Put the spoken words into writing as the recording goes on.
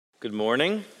Good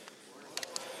morning.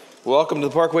 Welcome to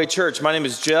the Parkway Church. My name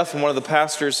is Jeff. I'm one of the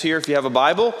pastors here. If you have a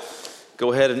Bible,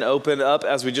 go ahead and open up.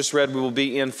 As we just read, we will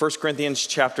be in 1 Corinthians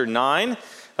chapter 9,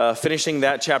 finishing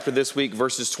that chapter this week,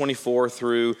 verses 24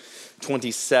 through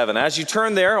 27. As you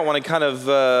turn there, I want to kind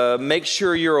of make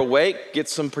sure you're awake, get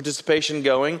some participation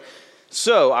going.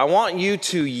 So I want you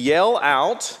to yell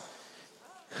out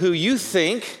who you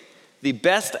think the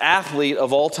best athlete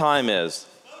of all time is.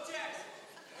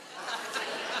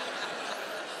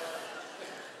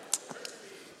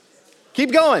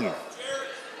 Keep going.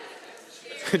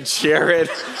 Jared.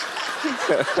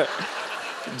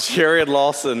 Jared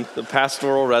Lawson, the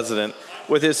pastoral resident,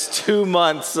 with his 2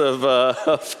 months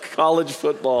of college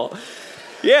football.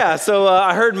 Yeah, so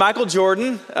I heard Michael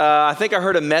Jordan. I think I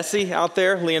heard a Messi out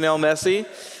there, Lionel Messi.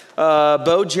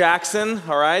 Bo Jackson,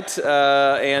 all right,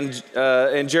 and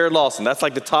Jared Lawson. That's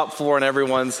like the top 4 in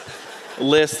everyone's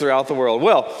list throughout the world.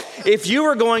 Well, if you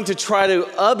were going to try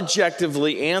to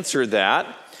objectively answer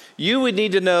that, you would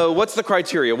need to know what's the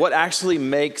criteria. What actually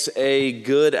makes a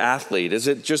good athlete? Is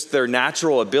it just their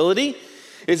natural ability?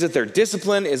 Is it their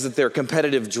discipline? Is it their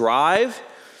competitive drive?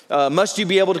 Must you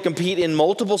be able to compete in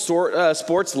multiple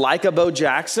sports like a Bo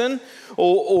Jackson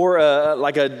or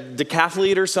like a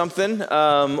decathlete or something?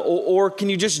 Or can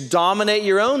you just dominate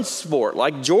your own sport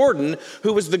like Jordan,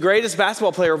 who was the greatest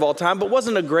basketball player of all time but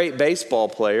wasn't a great baseball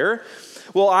player?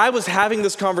 Well, I was having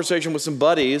this conversation with some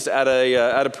buddies at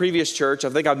a previous church. I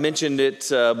think I've mentioned it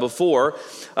before.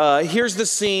 Here's the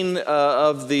scene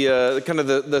of the kind of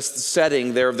the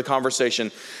setting there of the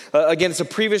conversation. Again, it's a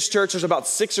previous church. There's about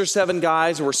 6 or 7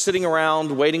 guys. We're sitting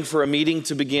around waiting for a meeting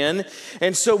to begin.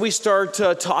 And so we start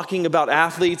talking about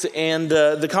athletes, and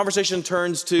the conversation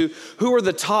turns to who are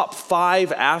the top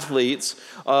 5 athletes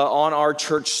on our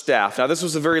church staff. Now, this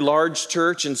was a very large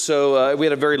church, and so we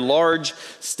had a very large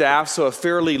staff, so a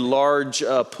fairly large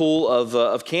pool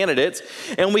of candidates.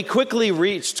 And we quickly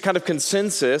reached kind of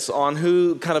consensus on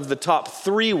who kind of the top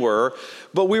 3 were,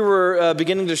 but we were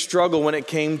beginning to struggle when it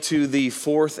came to the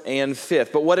 4th and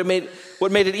 5th. But what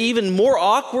made it even more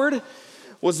awkward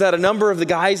was that a number of the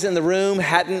guys in the room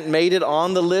hadn't made it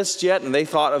on the list yet, and they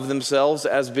thought of themselves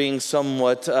as being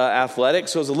somewhat athletic.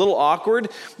 So it was a little awkward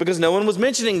because no one was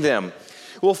mentioning them.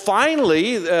 Well,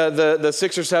 finally, the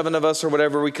 6 or 7 of us or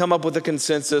whatever, we come up with a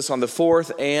consensus on the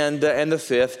 4th and the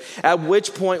 5th, at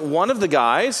which point one of the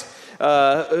guys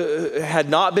had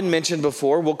not been mentioned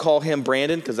before. We'll call him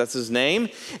Brandon because that's his name.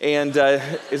 And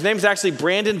his name is actually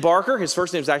Brandon Barker. His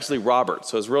first name is actually Robert,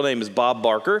 so his real name is Bob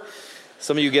Barker.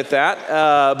 Some of you get that.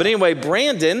 But anyway,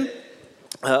 Brandon,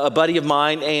 a buddy of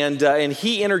mine, and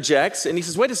he interjects, and he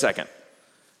says, wait a second,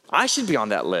 I should be on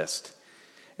that list.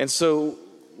 And so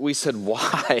we said,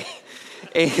 why?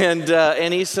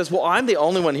 And he says, well, I'm the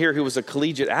only one here who was a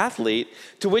collegiate athlete,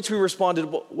 to which we responded,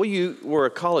 well, you were a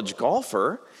college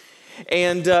golfer.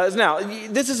 And now,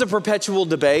 this is a perpetual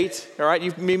debate, all right?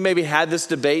 You've maybe had this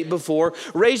debate before.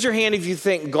 Raise your hand if you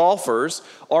think golfers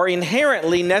are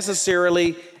inherently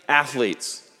necessarily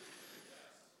athletes.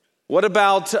 What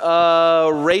about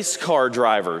race car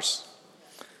drivers?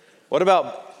 What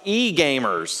about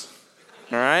e-gamers?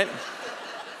 All right?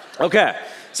 Okay,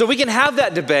 so we can have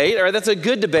that debate, all right? That's a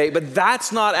good debate, but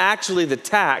that's not actually the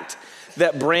tact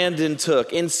that Brandon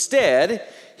took. Instead,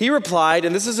 he replied,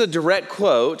 and this is a direct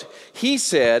quote, he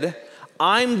said,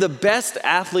 I'm the best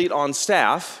athlete on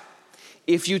staff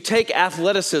if you take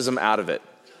athleticism out of it.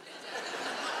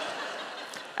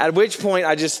 At which point,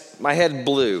 my head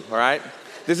blew, all right?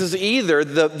 This is either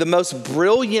the most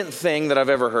brilliant thing that I've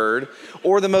ever heard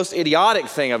or the most idiotic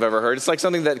thing I've ever heard. It's like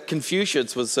something that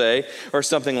Confucius would say or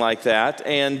something like that.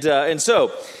 And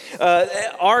so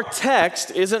our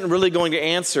text isn't really going to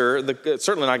answer,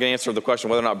 certainly not going to answer the question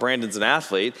whether or not Brandon's an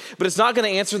athlete, but it's not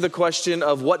going to answer the question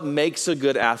of what makes a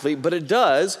good athlete, but it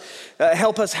does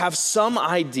help us have some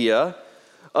idea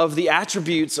of the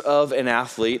attributes of an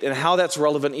athlete and how that's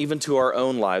relevant even to our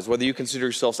own lives, whether you consider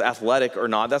yourselves athletic or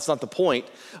not. That's not the point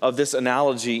of this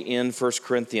analogy in 1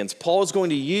 Corinthians. Paul is going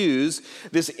to use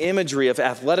this imagery of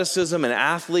athleticism and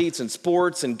athletes and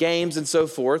sports and games and so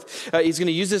forth. He's going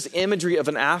to use this imagery of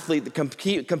an athlete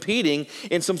competing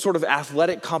in some sort of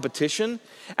athletic competition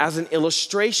as an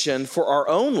illustration for our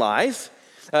own life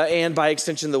and by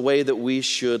extension, the way that we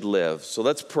should live. So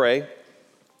let's pray,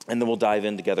 and then we'll dive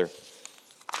in together.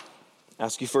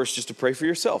 Ask you first just to pray for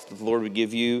yourself, that the Lord would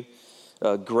give you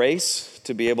grace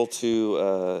to be able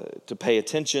to pay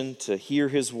attention, to hear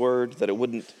His word,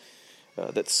 that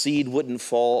that seed wouldn't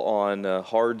fall on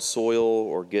hard soil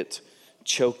or get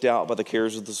choked out by the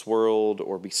cares of this world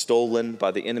or be stolen by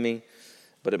the enemy,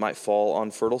 but it might fall on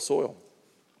fertile soil.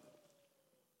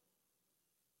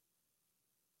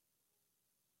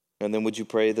 And then would you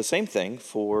pray the same thing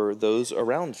for those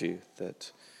around you,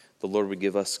 that the Lord would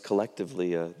give us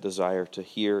collectively a desire to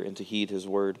hear and to heed his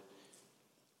word.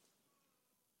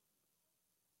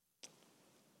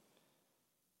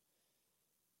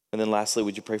 And then lastly,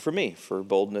 would you pray for me, for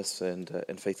boldness and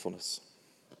faithfulness?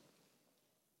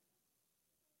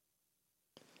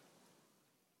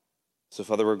 So,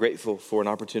 Father, we're grateful for an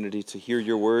opportunity to hear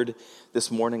your word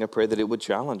this morning. I pray that it would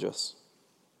challenge us.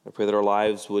 I pray that our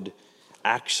lives would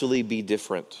actually be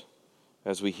different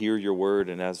as we hear your word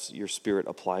and as your Spirit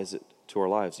applies it to our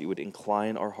lives. You would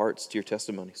incline our hearts to your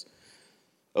testimonies.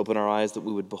 Open our eyes that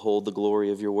we would behold the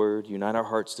glory of your word. Unite our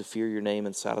hearts to fear your name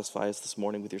and satisfy us this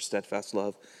morning with your steadfast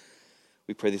love.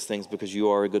 We pray these things because you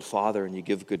are a good Father and you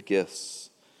give good gifts.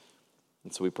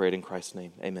 And so we pray it in Christ's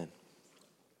name. Amen.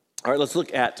 All right, let's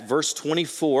look at verse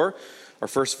 24, our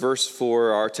first verse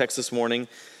for our text this morning.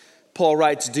 Paul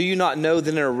writes, "Do you not know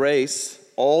that in a race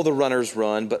all the runners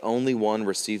run, but only one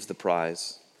receives the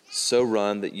prize? So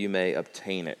run that you may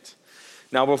obtain it."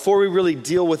 Now, before we really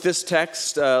deal with this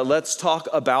text, let's talk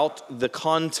about the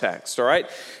context, all right?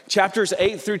 Chapters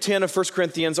 8 through 10 of 1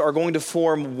 Corinthians are going to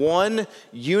form one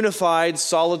unified,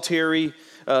 solitary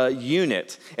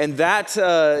unit. And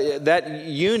that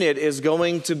unit is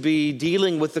going to be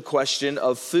dealing with the question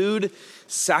of food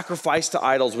sacrificed to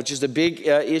idols, which is a big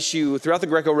issue throughout the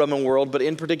Greco-Roman world, but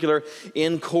in particular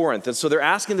in Corinth. And so they're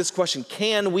asking this question: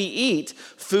 can we eat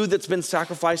food that's been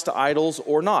sacrificed to idols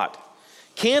or not?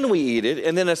 Can we eat it?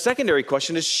 And then a secondary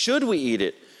question is, should we eat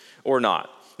it or not?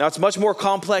 Now, it's much more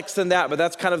complex than that, but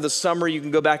that's kind of the summary. You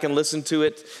can go back and listen to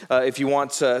it if you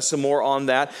want some more on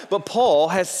that. But Paul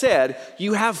has said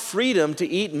you have freedom to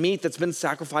eat meat that's been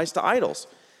sacrificed to idols.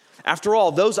 After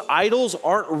all, those idols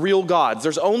aren't real gods.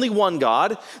 There's only one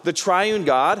God, the triune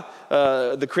God,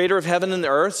 the creator of heaven and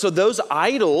earth. So those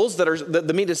idols that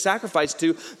the meat is sacrificed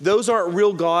to, those aren't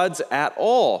real gods at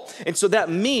all. And so that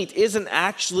meat isn't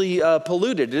actually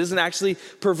polluted. It isn't actually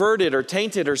perverted or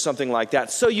tainted or something like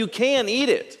that. So you can eat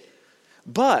it.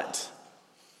 But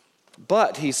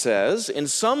he says, in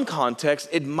some context,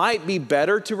 it might be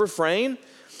better to refrain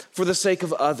for the sake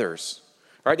of others.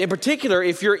 Right? In particular,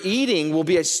 if your eating will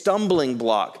be a stumbling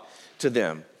block to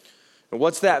them. And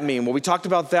what's that mean? Well, we talked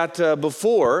about that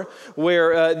before,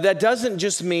 where that doesn't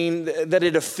just mean that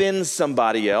it offends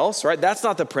somebody else, right? That's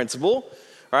not the principle.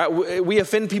 All right? We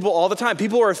offend people all the time.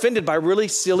 People are offended by really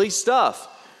silly stuff.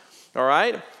 All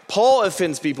right? Paul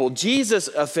offends people. Jesus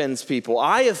offends people.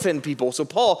 I offend people. So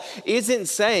Paul isn't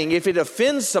saying if it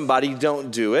offends somebody, don't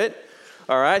do it.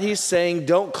 All right? He's saying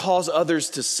don't cause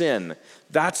others to sin.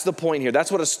 That's the point here. That's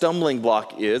what a stumbling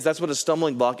block is. That's what a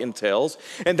stumbling block entails.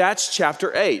 And that's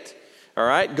chapter 8. All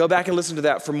right? Go back and listen to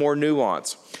that for more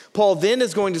nuance. Paul then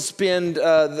is going to spend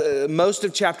most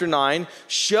of chapter 9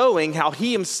 showing how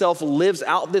he himself lives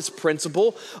out this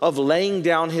principle of laying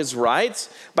down his rights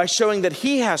by showing that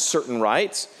he has certain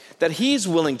rights that he's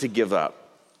willing to give up.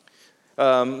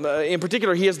 In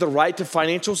particular, he has the right to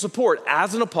financial support.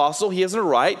 As an apostle, he has a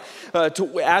right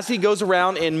as he goes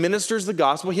around and ministers the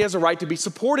gospel, he has a right to be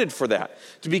supported for that,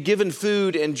 to be given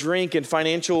food and drink and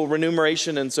financial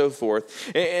remuneration and so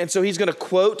forth. And so he's going to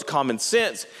quote common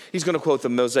sense. He's going to quote the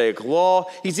Mosaic law.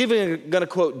 He's even going to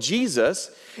quote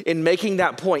Jesus in making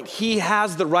that point. He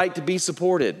has the right to be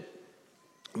supported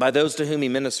by those to whom he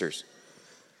ministers.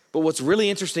 But what's really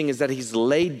interesting is that he's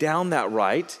laid down that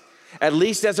right, at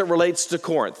least as it relates to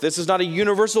Corinth. This is not a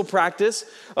universal practice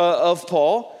of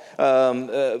Paul.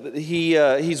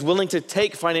 He's willing to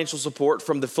take financial support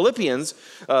from the Philippians,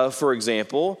 for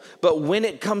example. But when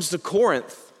it comes to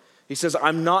Corinth, he says,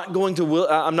 I'm not going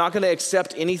to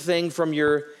accept anything from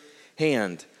your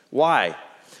hand. Why?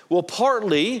 Well,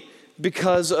 partly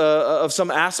because of some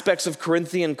aspects of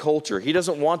Corinthian culture. He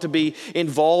doesn't want to be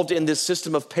involved in this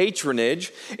system of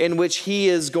patronage in which he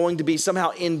is going to be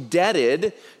somehow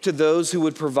indebted to those who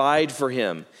would provide for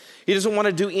him. He doesn't want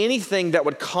to do anything that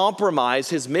would compromise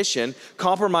his mission,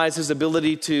 compromise his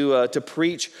ability to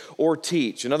preach or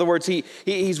teach. In other words,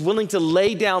 he's willing to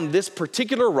lay down this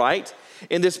particular right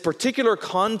in this particular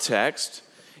context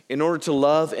in order to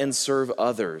love and serve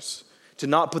others, to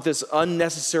not put this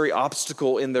unnecessary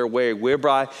obstacle in their way,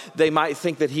 whereby they might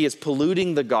think that he is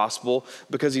polluting the gospel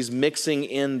because he's mixing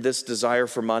in this desire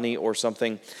for money or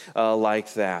something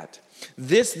like that.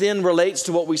 This then relates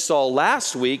to what we saw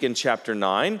last week in chapter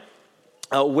 9,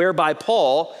 whereby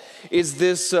Paul is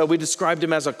this, we described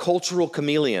him as a cultural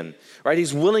chameleon, right?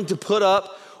 He's willing to put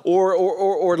up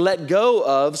or let go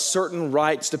of certain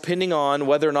rights depending on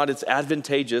whether or not it's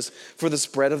advantageous for the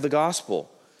spread of the gospel.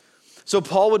 So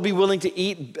Paul would be willing to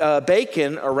eat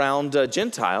bacon around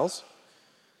Gentiles,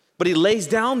 but he lays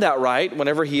down that right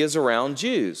whenever he is around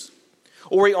Jews.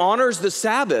 Or he honors the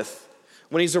Sabbath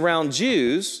when he's around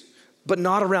Jews, but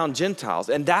not around Gentiles.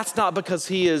 And that's not because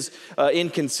he is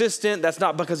inconsistent. That's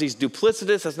not because he's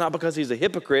duplicitous. That's not because he's a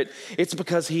hypocrite. It's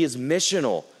because he is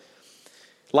missional.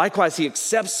 Likewise, he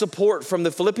accepts support from the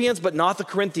Philippians, but not the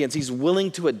Corinthians. He's willing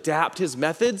to adapt his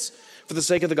methods for the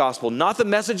sake of the gospel. Not the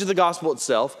message of the gospel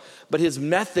itself, but his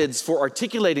methods for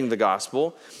articulating the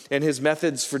gospel and his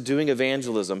methods for doing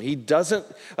evangelism. He doesn't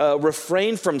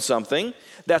refrain from something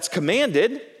that's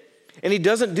commanded, and he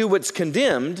doesn't do what's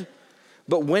condemned,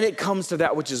 but when it comes to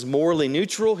that which is morally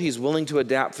neutral, he's willing to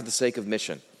adapt for the sake of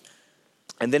mission.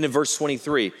 And then in verse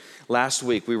 23, last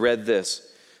week we read this.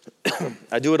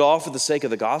 I do it all for the sake of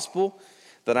the gospel,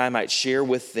 that I might share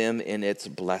with them in its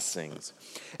blessings.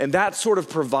 And that sort of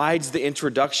provides the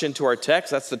introduction to our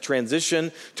text. That's the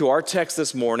transition to our text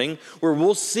this morning, where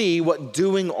we'll see what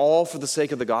doing all for the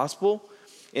sake of the gospel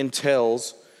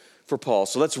entails for Paul.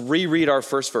 So let's reread our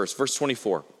first verse, verse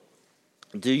 24.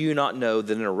 Do you not know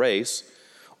that in a race,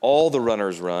 all the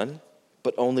runners run,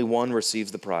 but only one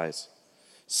receives the prize?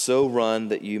 So run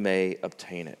that you may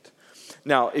obtain it.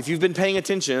 Now, if you've been paying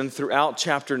attention throughout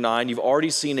chapter 9, you've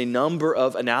already seen a number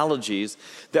of analogies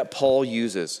that Paul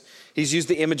uses. He's used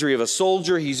the imagery of a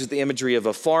soldier, he's used the imagery of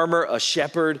a farmer, a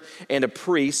shepherd, and a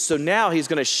priest. So now he's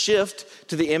going to shift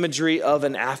to the imagery of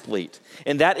an athlete.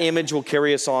 And that image will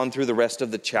carry us on through the rest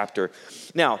of the chapter.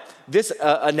 Now, this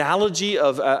analogy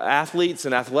of athletes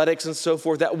and athletics and so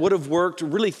forth, that would have worked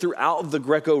really throughout the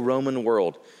Greco-Roman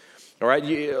world. All right,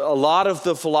 a lot of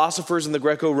the philosophers in the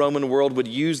Greco-Roman world would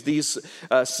use these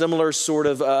similar sort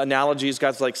of analogies.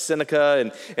 Guys like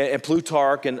Seneca and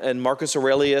Plutarch and Marcus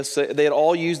Aurelius, they had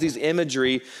all used these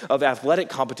imagery of athletic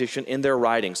competition in their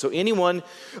writing. So anyone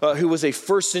who was a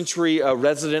first century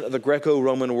resident of the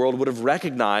Greco-Roman world would have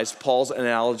recognized Paul's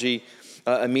analogy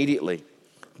immediately.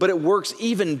 But it works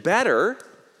even better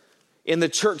in the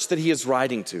church that he is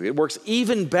writing to. It works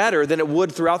even better than it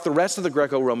would throughout the rest of the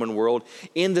Greco-Roman world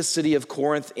in the city of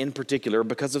Corinth in particular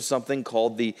because of something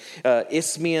called the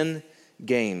Isthmian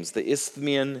Games. The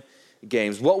Isthmian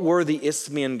Games. What were the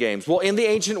Isthmian Games? Well, in the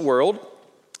ancient world,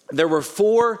 there were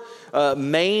four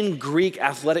main Greek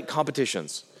athletic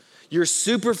competitions. You're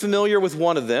super familiar with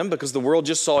one of them because the world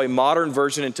just saw a modern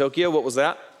version in Tokyo. What was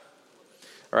that?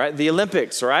 All right, the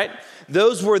Olympics, right?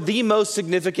 Those were the most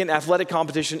significant athletic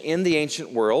competition in the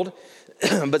ancient world.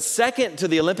 But second to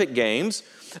the Olympic Games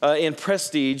in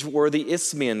prestige were the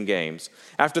Isthmian Games.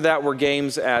 After that were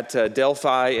games at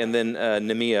Delphi and then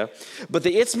Nemea. But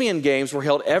the Isthmian Games were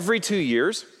held every 2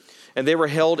 years, and they were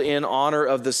held in honor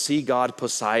of the sea god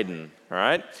Poseidon. All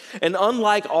right? And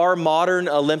unlike our modern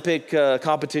Olympic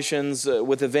competitions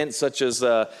with events such as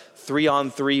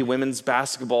 3-on-3 women's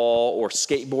basketball or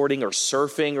skateboarding or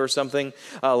surfing or something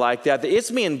like that, the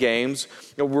Isthmian Games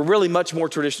were really much more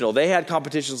traditional. They had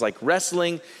competitions like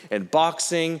wrestling and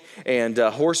boxing and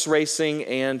horse racing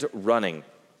and running.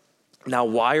 Now,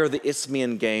 why are the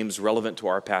Isthmian Games relevant to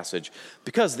our passage?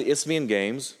 Because the Isthmian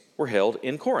Games were held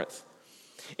in Corinth.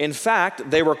 In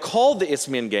fact, they were called the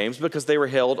Isthmian Games because they were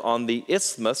held on the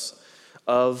Isthmus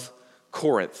of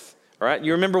Corinth. All right,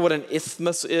 you remember what an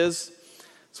isthmus is?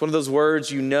 It's one of those words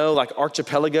you know, like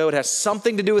archipelago. It has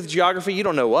something to do with geography. You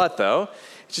don't know what, though.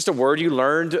 It's just a word you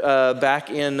learned back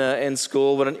in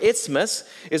school. But an isthmus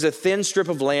is a thin strip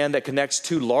of land that connects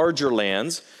two larger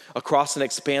lands across an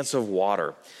expanse of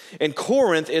water. And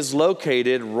Corinth is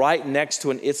located right next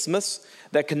to an isthmus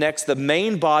that connects the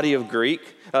main body of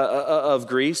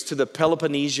Greece to the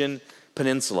Peloponnesian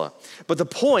Peninsula. But the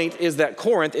point is that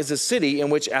Corinth is a city in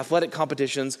which athletic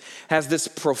competitions has this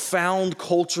profound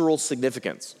cultural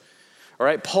significance. All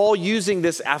right, Paul using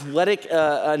this athletic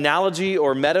analogy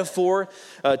or metaphor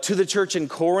to the church in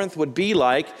Corinth would be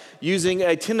like using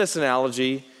a tennis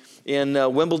analogy in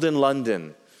Wimbledon,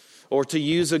 London, or to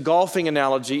use a golfing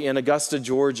analogy in Augusta,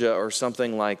 Georgia, or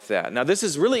something like that. Now, this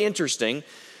is really interesting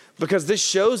because this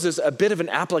shows us a bit of an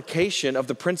application of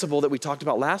the principle that we talked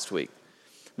about last week.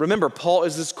 Remember, Paul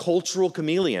is this cultural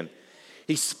chameleon.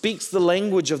 He speaks the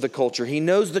language of the culture. He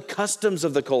knows the customs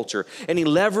of the culture, and he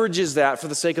leverages that for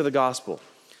the sake of the gospel.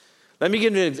 Let me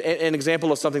give you an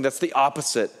example of something that's the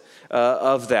opposite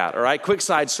of that, all right? Quick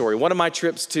side story. One of my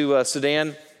trips to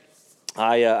Sudan,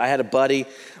 I had a buddy.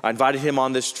 I invited him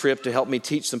on this trip to help me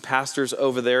teach some pastors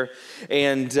over there.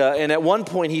 And at one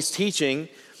point, he's teaching.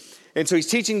 And so he's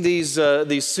teaching these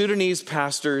Sudanese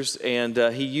pastors, and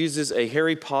he uses a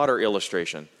Harry Potter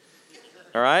illustration,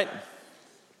 all right?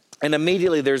 And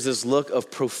immediately there's this look of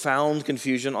profound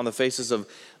confusion on the faces of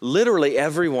literally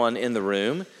everyone in the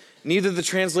room, Neither the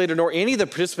translator nor any of the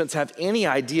participants have any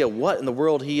idea what in the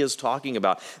world he is talking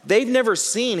about. They've never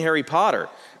seen Harry Potter,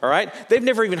 all right? They've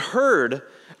never even heard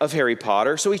of Harry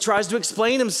Potter, so he tries to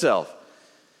explain himself.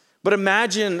 But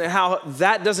imagine how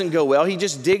that doesn't go well. He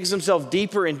just digs himself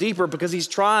deeper and deeper because he's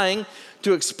trying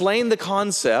to explain the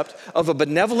concept of a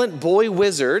benevolent boy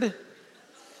wizard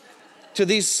to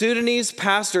these Sudanese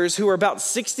pastors who are about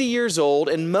 60 years old,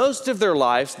 and most of their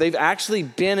lives, they've actually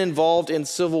been involved in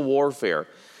civil warfare.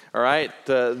 All right,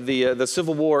 the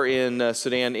civil war in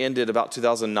Sudan ended about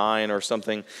 2009 or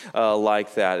something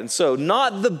like that. And so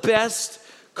not the best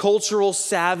cultural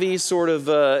savvy sort of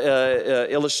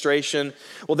illustration.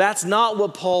 Well, that's not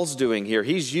what Paul's doing here.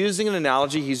 He's using an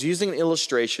analogy, he's using an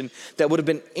illustration that would have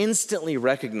been instantly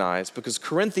recognized because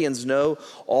Corinthians know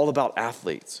all about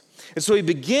athletes. And so he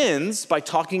begins by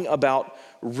talking about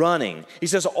running. He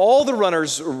says all the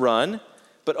runners run,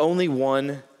 but only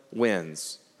one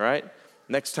wins, all right?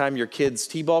 Next time your kid's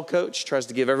t-ball coach tries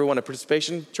to give everyone a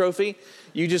participation trophy,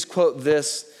 you just quote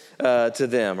this to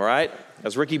them, all right?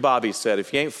 As Ricky Bobby said,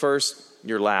 if you ain't first,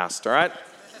 you're last, all right?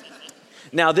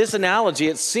 Now, this analogy,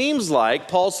 it seems like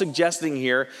Paul's suggesting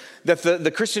here that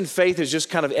the Christian faith is just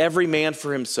kind of every man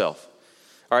for himself,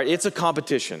 all right? It's a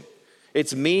competition.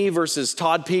 It's me versus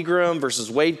Todd Pegram versus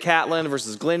Wade Catlin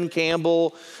versus Glenn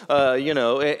Campbell,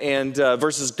 and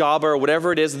versus Gaba or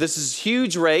whatever it is. This is a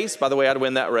huge race. By the way, I'd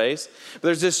win that race. But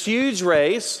there's this huge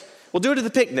race. We'll do it at the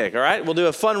picnic, all right? We'll do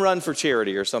a fun run for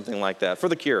charity or something like that, for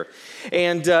the cure.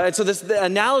 And so the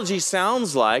analogy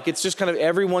sounds like it's just kind of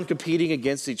everyone competing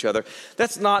against each other.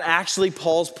 That's not actually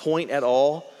Paul's point at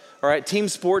all. All right, team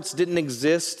sports didn't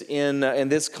exist in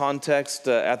this context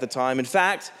at the time. In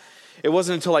fact, it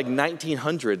wasn't until like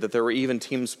 1900 that there were even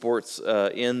team sports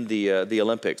in the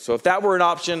Olympics. So if that were an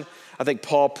option, I think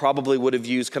Paul probably would have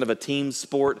used kind of a team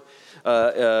sport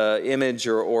image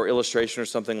or illustration or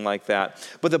something like that.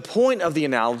 But the point of the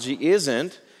analogy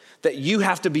isn't that you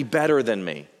have to be better than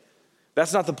me.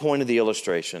 That's not the point of the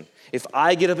illustration. If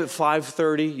I get up at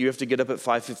 5:30, you have to get up at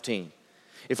 5:15.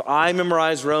 If I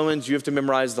memorize Romans, you have to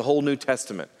memorize the whole New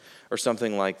Testament, or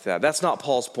something like that. That's not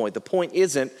Paul's point. The point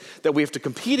isn't that we have to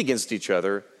compete against each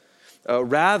other.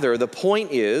 Rather, the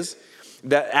point is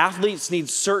that athletes need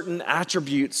certain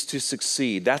attributes to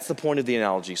succeed. That's the point of the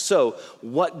analogy. So,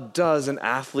 what does an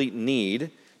athlete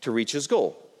need to reach his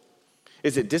goal?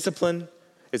 Is it discipline?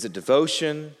 Is it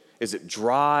devotion? Is it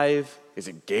drive? Is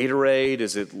it Gatorade?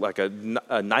 Is it like a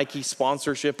Nike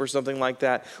sponsorship or something like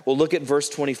that? We'll look at verse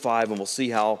 25 and we'll see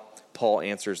how Paul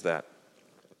answers that.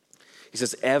 He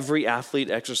says, every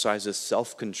athlete exercises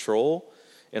self-control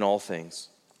in all things.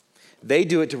 They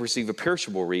do it to receive a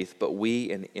perishable wreath, but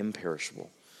we an imperishable.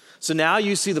 So now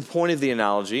you see the point of the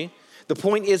analogy. The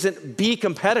point isn't be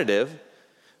competitive,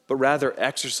 but rather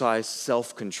exercise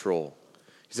self-control.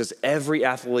 He says, every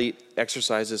athlete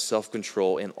exercises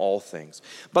self-control in all things.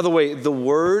 By the way, the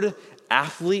word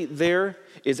athlete there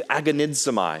is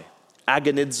agonizomai.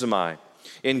 Agonizomai.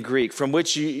 In Greek, from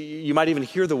which you might even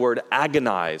hear the word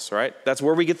agonize, right? That's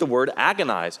where we get the word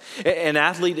agonize. An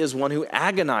athlete is one who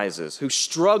agonizes, who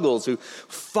struggles, who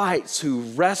fights, who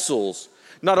wrestles,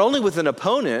 not only with an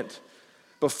opponent,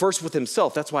 but first with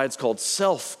himself. That's why it's called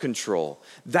self-control.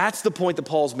 That's the point that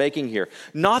Paul's making here.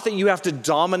 Not that you have to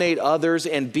dominate others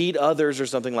and beat others or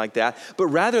something like that, but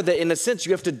rather that in a sense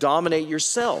you have to dominate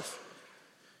yourself.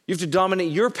 You have to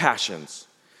dominate your passions,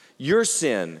 your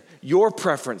sin, your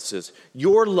preferences,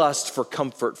 your lust for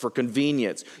comfort, for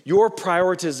convenience, your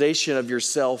prioritization of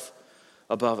yourself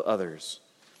above others.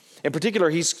 In particular,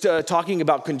 he's talking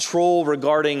about control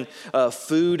regarding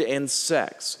food and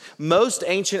sex. Most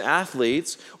ancient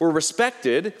athletes were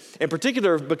respected, in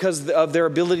particular because of their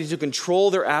ability to control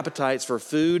their appetites for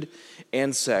food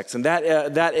and sex. And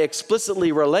that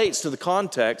explicitly relates to the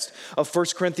context of 1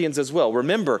 Corinthians as well.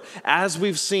 Remember, as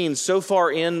we've seen so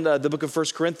far in the book of 1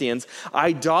 Corinthians,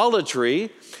 idolatry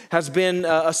has been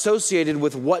associated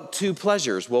with what two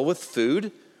pleasures? Well, with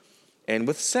food and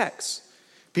with sex.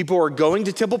 People are going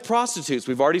to temple prostitutes.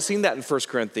 We've already seen that in 1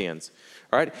 Corinthians.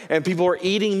 All right? And people are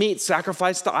eating meat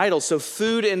sacrificed to idols. So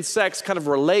food and sex kind of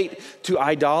relate to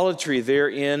idolatry there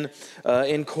in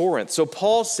Corinth. So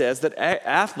Paul says that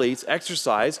athletes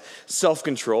exercise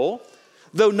self-control,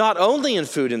 though not only in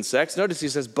food and sex. Notice he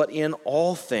says, but in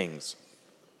all things.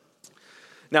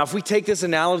 Now, if we take this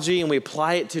analogy and we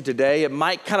apply it to today, it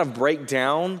might kind of break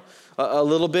down a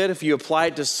little bit if you apply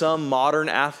it to some modern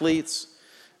athletes.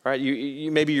 Right,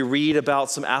 you maybe you read about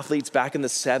some athletes back in the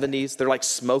 70s. They're like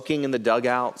smoking in the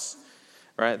dugouts.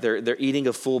 Right, they're eating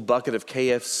a full bucket of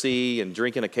KFC and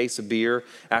drinking a case of beer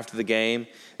after the game.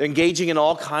 They're engaging in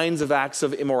all kinds of acts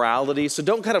of immorality. So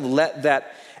don't kind of let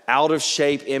that out of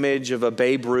shape image of a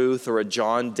Babe Ruth or a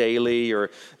John Daly or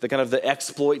the kind of the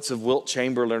exploits of Wilt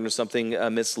Chamberlain or something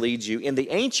misleads you. In the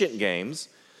ancient games,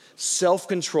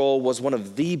 self-control was one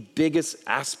of the biggest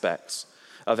aspects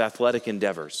of athletic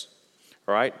endeavors.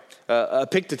 All right?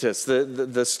 Epictetus,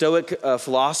 the Stoic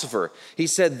philosopher, he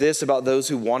said this about those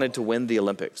who wanted to win the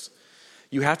Olympics.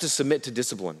 You have to submit to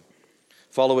discipline,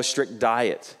 follow a strict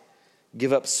diet,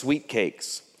 give up sweet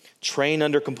cakes, train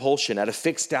under compulsion at a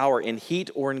fixed hour in heat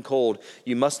or in cold.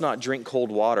 You must not drink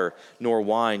cold water nor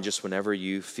wine just whenever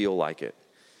you feel like it.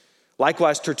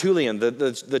 Likewise, Tertullian,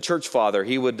 the church father,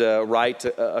 he would write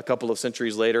a couple of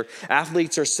centuries later,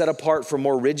 athletes are set apart for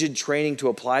more rigid training to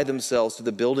apply themselves to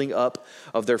the building up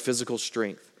of their physical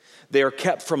strength. They are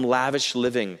kept from lavish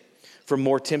living, from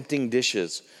more tempting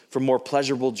dishes, from more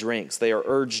pleasurable drinks. They are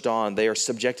urged on. They are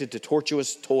subjected to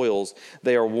tortuous toils.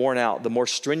 They are worn out. The more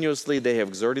strenuously they have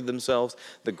exerted themselves,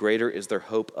 the greater is their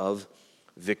hope of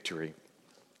victory.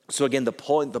 So again, the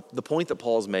point that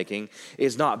Paul is making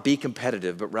is not be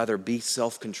competitive, but rather be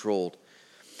self-controlled.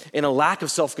 And a lack of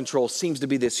self-control seems to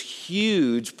be this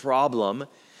huge problem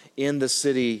in the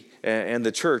city and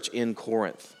the church in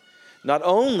Corinth. Not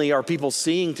only are people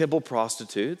seeing temple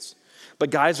prostitutes,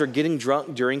 but guys are getting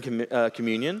drunk during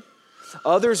communion.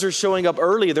 Others are showing up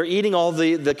early. They're eating all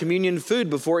the communion food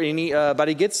before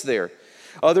anybody gets there.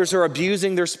 Others are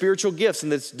abusing their spiritual gifts in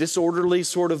this disorderly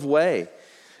sort of way.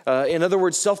 In other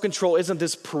words, self-control isn't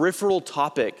this peripheral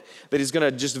topic that he's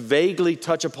going to just vaguely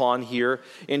touch upon here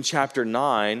in chapter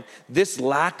 9. This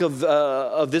lack of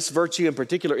this virtue in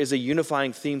particular is a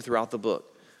unifying theme throughout the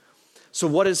book. So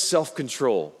what is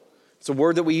self-control? It's a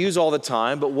word that we use all the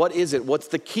time, but what is it? What's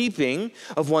the keeping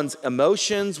of one's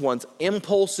emotions, one's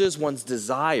impulses, one's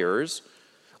desires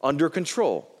under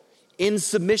control, in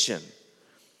submission?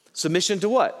 Submission to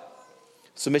what?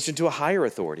 Submission to a higher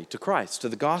authority, to Christ, to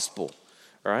the gospel.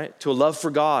 All right, to a love for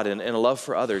God and a love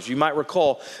for others. You might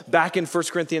recall back in 1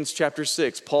 Corinthians chapter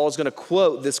 6, Paul is going to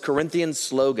quote this Corinthian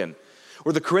slogan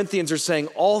where the Corinthians are saying,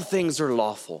 all things are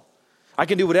lawful. I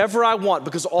can do whatever I want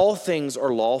because all things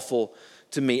are lawful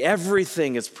to me.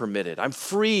 Everything is permitted. I'm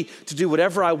free to do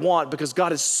whatever I want because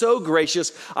God is so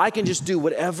gracious, I can just do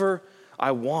whatever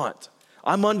I want.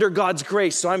 I'm under God's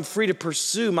grace, so I'm free to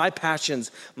pursue my passions,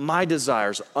 my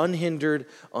desires, unhindered,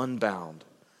 unbound.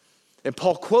 And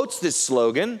Paul quotes this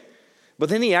slogan, but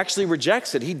then he actually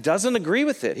rejects it. He doesn't agree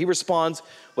with it. He responds,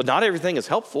 well, not everything is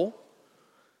helpful.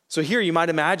 So here you might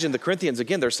imagine the Corinthians,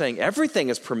 again, they're saying everything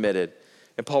is permitted.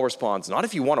 And Paul responds, not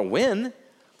if you want to win.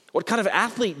 What kind of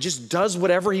athlete just does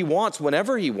whatever he wants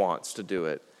whenever he wants to do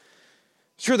it?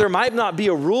 Sure, there might not be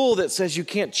a rule that says you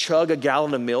can't chug a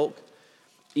gallon of milk,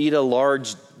 eat a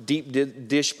large deep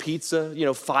dish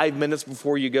pizza, 5 minutes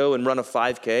before you go and run a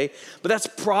 5K. But that's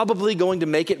probably going to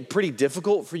make it pretty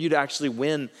difficult for you to actually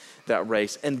win that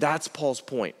race. And that's Paul's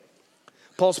point.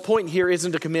 Paul's point here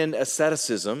isn't to commend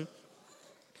asceticism.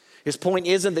 His point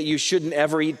isn't that you shouldn't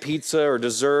ever eat pizza or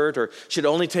dessert or should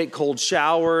only take cold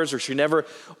showers or should never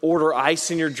order ice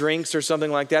in your drinks or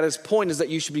something like that. His point is that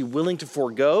you should be willing to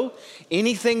forego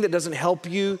anything that doesn't help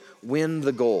you win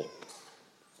the goal.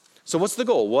 So what's the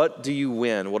goal? What do you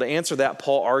win? Well, to answer that,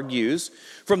 Paul argues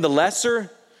from the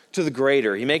lesser to the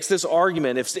greater. He makes this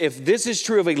argument. If this is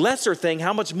true of a lesser thing,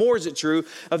 how much more is it true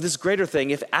of this greater thing?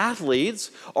 If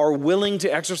athletes are willing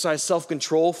to exercise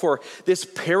self-control for this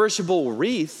perishable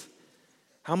wreath,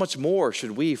 how much more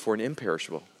should we for an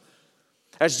imperishable?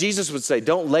 As Jesus would say,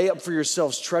 don't lay up for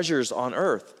yourselves treasures on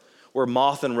earth where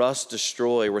moth and rust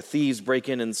destroy, where thieves break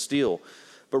in and steal,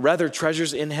 but rather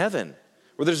treasures in heaven,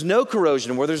 where there's no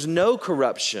corrosion, where there's no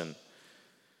corruption.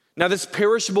 Now, this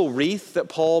perishable wreath that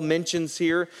Paul mentions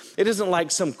here, it isn't like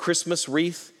some Christmas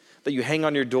wreath that you hang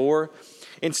on your door.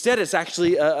 Instead, it's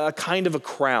actually a kind of a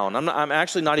crown. I'm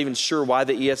actually not even sure why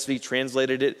the ESV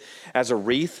translated it as a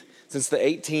wreath, since the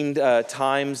 18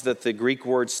 times that the Greek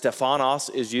word Stephanos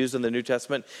is used in the New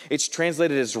Testament, it's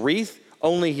translated as wreath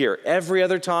only here. Every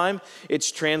other time,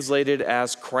 it's translated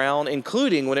as crown,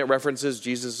 including when it references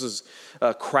Jesus'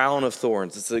 crown of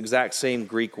thorns. It's the exact same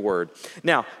Greek word.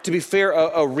 Now, to be fair,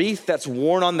 a wreath that's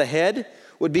worn on the head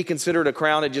would be considered a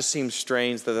crown. It just seems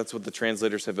strange that that's what the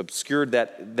translators have obscured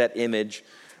that image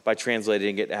by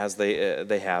translating it as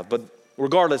they have. But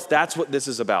regardless, that's what this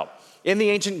is about. In the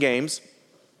ancient games,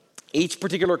 each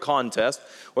particular contest,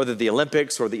 whether the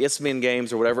Olympics or the Isthmian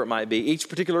Games or whatever it might be, each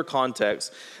particular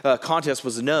contest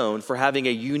was known for having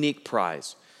a unique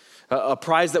prize. A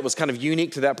prize that was kind of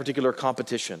unique to that particular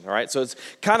competition, all right? So it's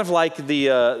kind of like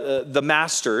the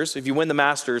Masters. If you win the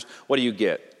Masters, what do you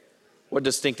get? What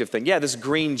distinctive thing? Yeah, this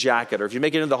green jacket. Or if you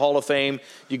make it into the Hall of Fame,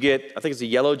 you get, I think it's a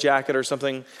yellow jacket or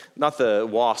something. Not the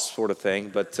wasp sort of thing,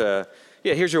 but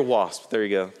yeah, here's your wasp. There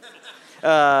you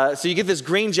go. So you get this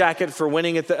green jacket for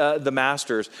winning at the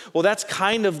Masters. Well, that's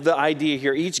kind of the idea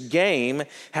here. Each game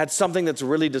had something that's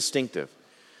really distinctive.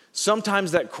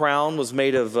 Sometimes that crown was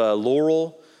made of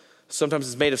laurel. Sometimes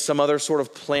it's made of some other sort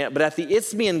of plant. But at the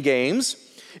Isthmian Games,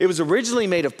 it was originally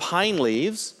made of pine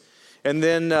leaves. And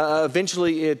then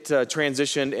eventually it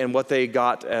transitioned, and what they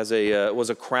got as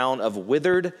was a crown of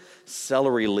withered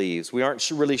celery leaves. We aren't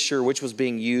really sure which was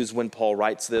being used when Paul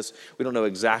writes this. We don't know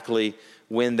exactly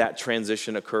when that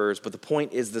transition occurs, but the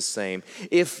point is the same.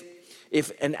 If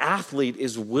an athlete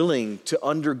is willing to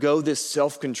undergo this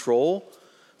self-control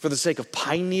for the sake of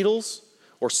pine needles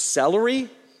or celery,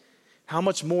 how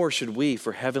much more should we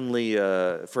for heavenly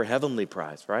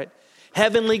prize, right?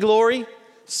 Heavenly glory,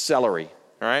 celery,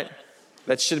 all right?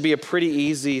 That should be a pretty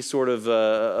easy sort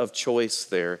of choice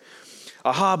there.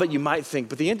 But you might think,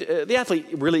 but the athlete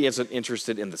really isn't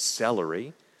interested in the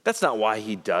celery. That's not why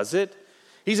he does it.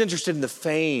 He's interested in the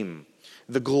fame,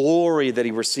 the glory that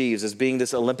he receives as being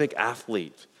this Olympic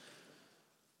athlete.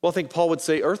 Well, I think Paul would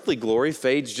say earthly glory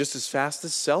fades just as fast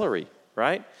as celery,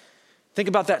 right? Think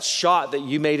about that shot that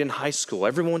you made in high school.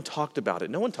 Everyone talked about it.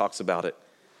 No one talks about it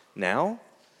now.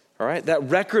 All right, that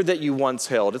record that you once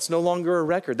held, it's no longer a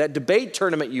record. That debate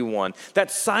tournament you won, that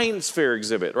science fair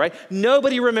exhibit, right?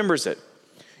 Nobody remembers it.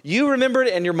 You remember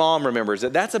it and your mom remembers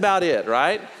it. That's about it,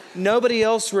 right? Nobody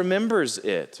else remembers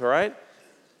it, all right?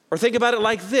 Or think about it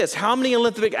like this. How many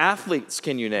Olympic athletes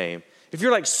can you name? If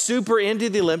you're like super into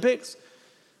the Olympics,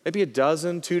 maybe a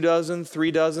dozen, 2 dozen,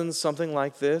 3 dozen, something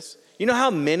like this. You know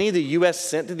how many the U.S.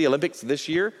 sent to the Olympics this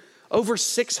year? Over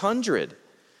 600.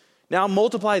 Now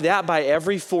multiply that by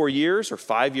every 4 years or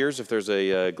 5 years if there's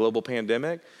a global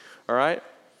pandemic, all right?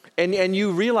 And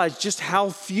you realize just how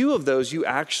few of those you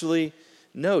actually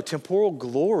know. Temporal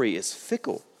glory is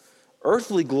fickle.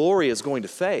 Earthly glory is going to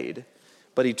fade,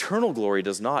 but eternal glory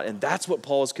does not. And that's what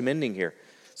Paul is commending here.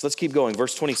 So let's keep going.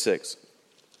 Verse 26.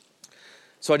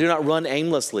 So I do not run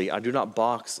aimlessly. I do not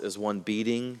box as one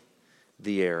beating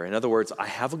the air. In other words, I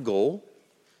have a goal,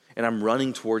 and I'm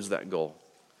running towards that goal.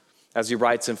 As he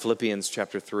writes in Philippians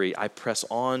chapter 3, I press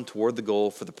on toward the goal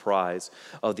for the prize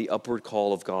of the upward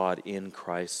call of God in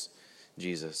Christ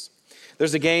Jesus.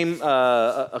 There's a game,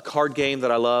 a card game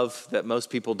that I love that most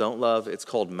people don't love. It's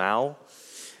called Mao.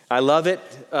 I love it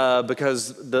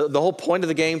because the whole point of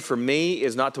the game for me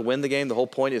is not to win the game. The whole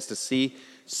point is to see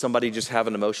somebody just have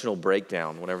an emotional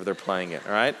breakdown whenever they're playing it,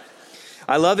 all right?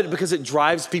 I love it because it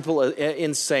drives people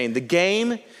insane. The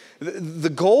game, the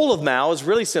goal of Mao is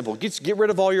really simple. Get rid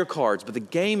of all your cards, but the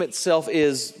game itself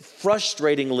is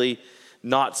frustratingly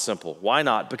not simple. Why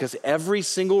not? Because every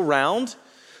single round,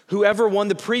 whoever won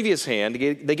the previous hand,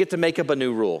 they get to make up a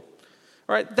new rule.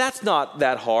 All right, that's not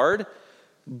that hard,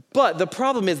 but the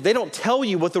problem is they don't tell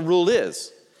you what the rule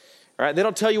is. All right, they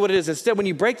don't tell you what it is. Instead, when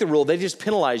you break the rule, they just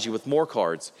penalize you with more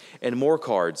cards and more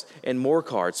cards and more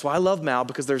cards. So I love Mao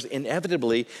because there's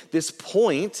inevitably this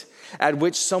point at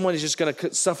which someone is just going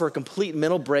to suffer a complete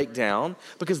mental breakdown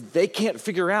because they can't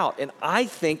figure out. And I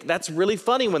think that's really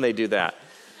funny when they do that.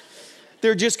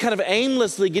 They're just kind of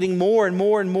aimlessly getting more and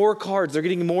more and more cards. They're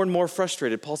getting more and more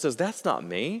frustrated. Paul says, that's not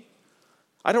me.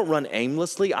 I don't run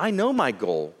aimlessly. I know my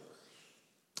goal.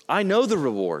 I know the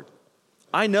reward.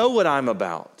 I know what I'm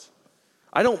about.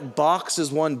 I don't box as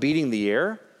one beating the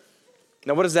air.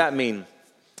 Now, what does that mean?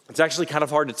 It's actually kind of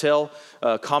hard to tell.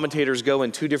 Commentators go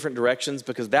in 2 different directions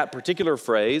because that particular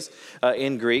phrase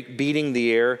in Greek, beating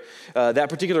the air, that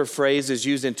particular phrase is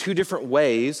used in 2 different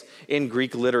ways in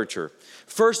Greek literature.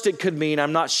 First, it could mean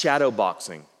I'm not shadow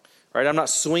boxing, right? I'm not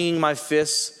swinging my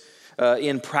fists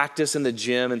in practice in the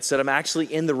gym. Instead, I'm actually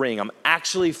in the ring. I'm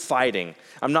actually fighting.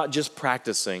 I'm not just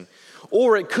practicing.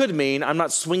 Or it could mean I'm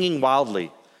not swinging wildly.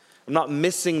 I'm not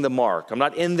missing the mark. I'm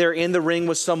not in there in the ring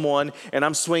with someone and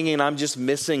I'm swinging and I'm just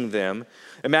missing them.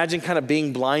 Imagine kind of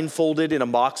being blindfolded in a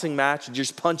boxing match,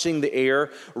 just punching the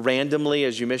air randomly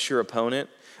as you miss your opponent.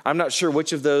 I'm not sure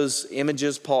which of those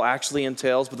images Paul actually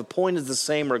entails, but the point is the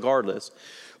same regardless.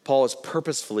 Paul is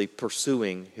purposefully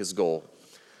pursuing his goal.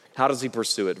 How does he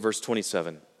pursue it? Verse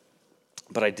 27,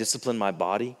 but I discipline my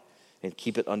body and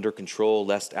keep it under control,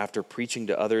 lest after preaching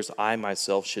to others, I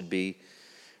myself should be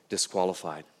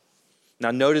disqualified. Now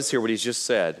notice here what he's just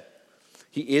said.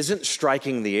 He isn't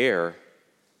striking the air.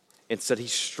 Instead,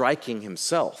 he's striking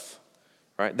himself.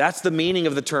 All right? That's the meaning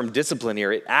of the term discipline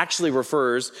here. It actually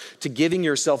refers to giving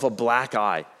yourself a black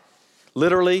eye.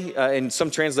 Literally, and some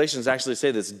translations actually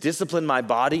say this, discipline my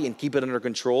body and keep it under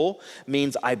control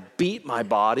means I beat my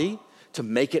body to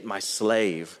make it my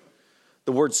slave.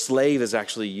 The word slave is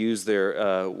actually used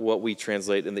there, what we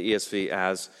translate in the ESV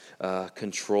as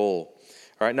control.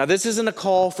 All right, now this isn't a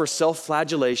call for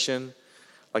self-flagellation.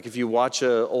 Like if you watch an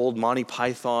old Monty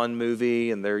Python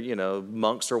movie and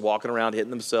monks are walking around hitting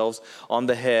themselves on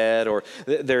the head, or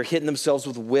they're hitting themselves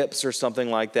with whips or something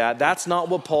like that. That's not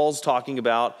what Paul's talking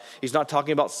about. He's not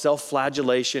talking about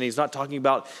self-flagellation. He's not talking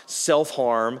about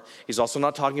self-harm. He's also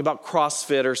not talking about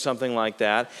CrossFit or something like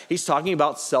that. He's talking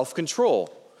about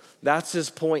self-control. That's his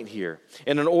point here.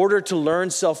 And in order to learn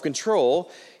self-control,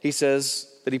 he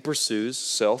says that he pursues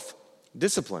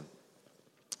self-discipline.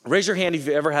 Raise your hand if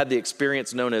you've ever had the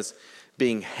experience known as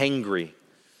being hangry.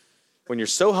 When you're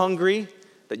so hungry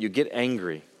that you get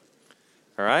angry.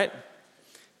 All right?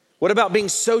 What about being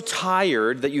so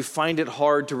tired that you find it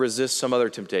hard to resist some other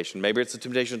temptation? Maybe it's a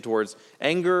temptation towards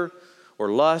anger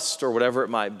or lust or whatever it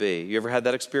might be. You ever had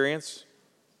that experience?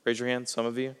 Raise your hand, some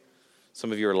of you.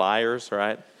 Some of you are liars,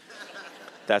 right?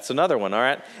 That's another one, all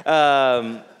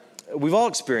right? We've all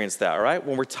experienced that, right?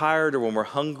 When we're tired or when we're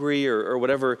hungry or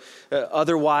whatever,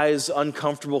 otherwise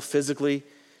uncomfortable physically,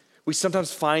 we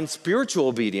sometimes find spiritual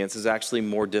obedience is actually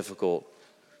more difficult.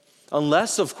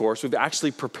 Unless, of course, we've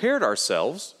actually prepared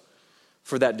ourselves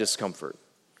for that discomfort.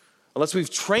 Unless we've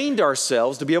trained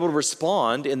ourselves to be able to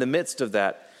respond in the midst of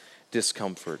that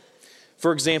discomfort.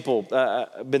 For example,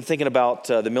 I've been thinking about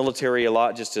the military a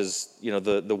lot, just as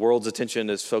the world's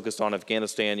attention is focused on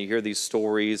Afghanistan. You hear these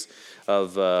stories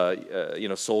of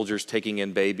soldiers taking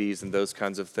in babies and those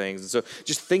kinds of things. And so,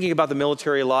 just thinking about the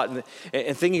military a lot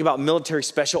and thinking about military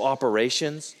special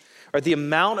operations, right? The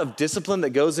amount of discipline that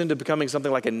goes into becoming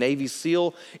something like a Navy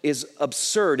SEAL is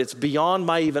absurd. It's beyond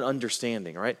my even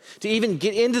understanding. Right? To even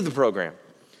get into the program,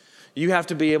 you have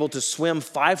to be able to swim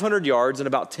 500 yards in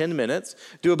about 10 minutes,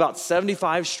 do about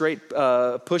 75 straight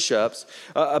push-ups,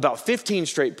 about 15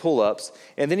 straight pull-ups,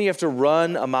 and then you have to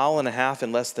run a mile and a half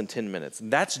in less than 10 minutes.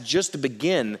 That's just to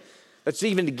begin. That's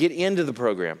even to get into the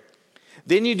program.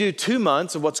 Then you do 2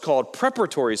 months of what's called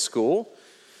preparatory school,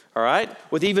 all right,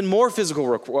 with even more physical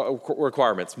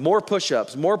requirements, more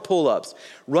push-ups, more pull-ups,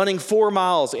 running 4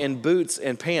 miles in boots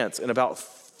and pants in about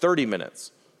 30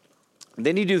 minutes.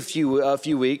 Then you do a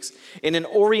few weeks in an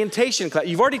orientation class.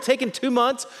 You've already taken 2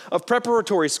 months of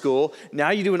preparatory school.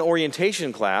 Now you do an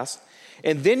orientation class.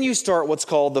 And then you start what's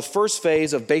called the first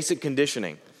phase of basic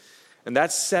conditioning. And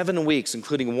that's 7 weeks,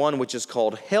 including one which is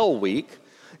called Hell Week,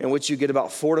 in which you get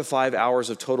about 4 to 5 hours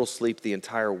of total sleep the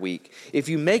entire week. If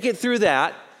you make it through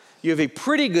that, you have a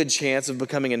pretty good chance of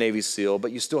becoming a Navy SEAL,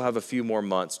 but you still have a few more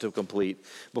months to complete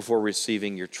before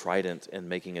receiving your trident and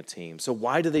making a team. So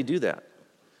why do they do that?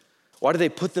 Why do they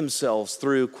put themselves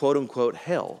through quote unquote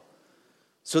hell?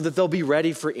 So that they'll be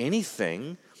ready for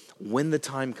anything when the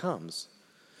time comes.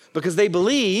 Because they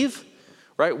believe,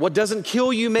 right, what doesn't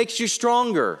kill you makes you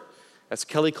stronger. That's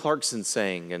Kelly Clarkson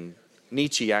saying, and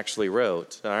Nietzsche actually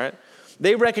wrote, all right?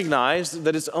 They recognize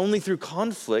that it's only through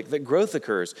conflict that growth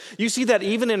occurs. You see that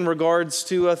even in regards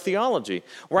to theology,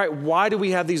 right? Why do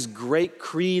we have these great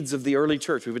creeds of the early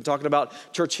church? We've been talking about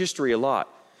church history a lot.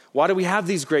 Why do we have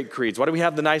these great creeds? Why do we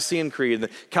have the Nicene Creed, the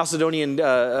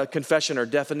Chalcedonian Confession or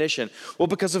definition? Well,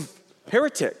 because of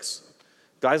heretics.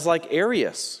 Guys like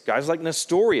Arius, guys like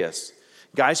Nestorius,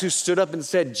 guys who stood up and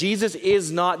said, Jesus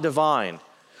is not divine,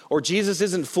 or Jesus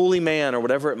isn't fully man, or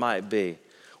whatever it might be.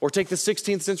 Or take the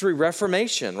 16th century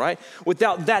Reformation, right?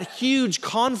 Without that huge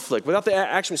conflict, without the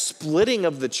actual splitting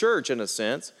of the church in a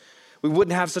sense, we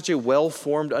wouldn't have such a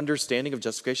well-formed understanding of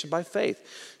justification by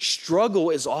faith.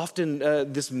 Struggle is often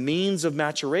this means of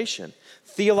maturation,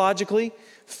 theologically,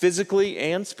 physically,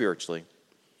 and spiritually.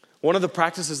 One of the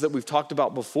practices that we've talked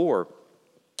about before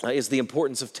is the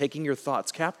importance of taking your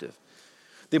thoughts captive,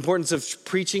 the importance of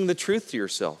preaching the truth to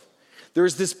yourself. There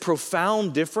is this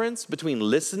profound difference between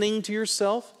listening to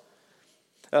yourself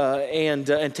and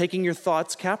taking your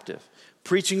thoughts captive.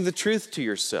 Preaching the truth to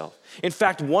yourself. In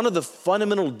fact, one of the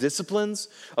fundamental disciplines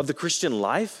of the Christian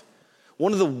life,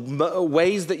 one of the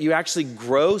ways that you actually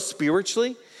grow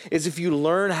spiritually is if you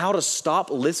learn how to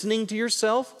stop listening to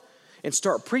yourself and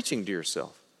start preaching to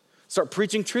yourself. Start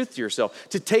preaching truth to yourself.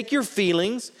 To take your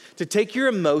feelings, to take your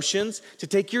emotions, to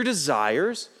take your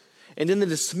desires, and then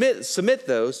to submit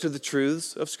those to the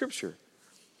truths of Scripture.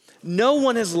 No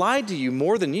one has lied to you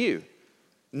more than you.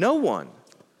 No one.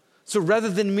 So rather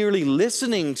than merely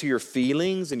listening to your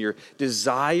feelings and your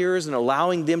desires and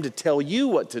allowing them to tell you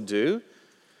what to do,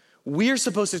 we're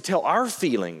supposed to tell our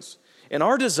feelings and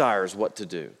our desires what to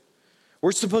do.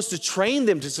 We're supposed to train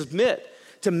them to submit,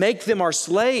 to make them our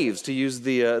slaves, to use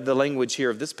the language here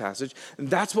of this passage. And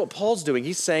that's what Paul's doing.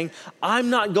 He's saying, I'm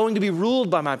not going to be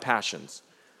ruled by my passions.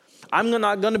 I'm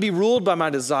not going to be ruled by my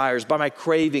desires, by my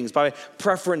cravings, by my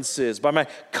preferences, by my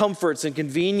comforts and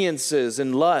conveniences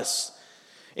and lusts.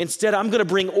 Instead, I'm going to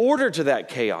bring order to that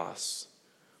chaos.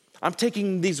 I'm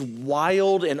taking these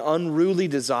wild and unruly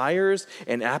desires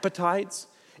and appetites,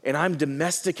 and I'm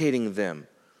domesticating them.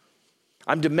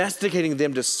 I'm domesticating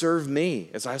them to serve me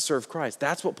as I serve Christ.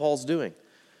 That's what Paul's doing.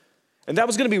 And that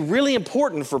was going to be really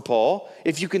important for Paul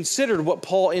if you considered what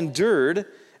Paul endured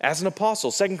as an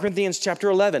apostle. 2 Corinthians chapter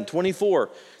 11, 24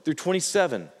 through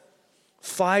 27.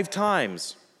 5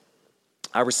 times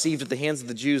I received at the hands of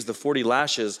the Jews the 40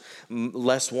 lashes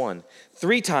less one.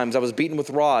 3 times I was beaten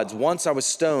with rods. Once I was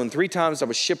stoned. 3 times I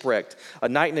was shipwrecked. A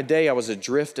night and a day I was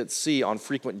adrift at sea on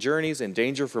frequent journeys, in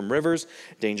danger from rivers,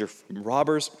 danger from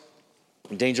robbers,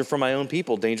 danger from my own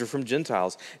people, danger from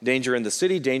Gentiles, danger in the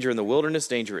city, danger in the wilderness,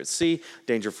 danger at sea,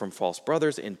 danger from false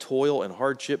brothers, in toil and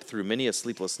hardship through many a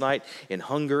sleepless night, in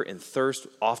hunger and thirst,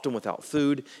 often without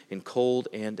food, in cold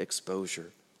and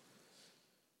exposure.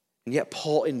 And yet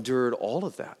Paul endured all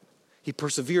of that. He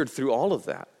persevered through all of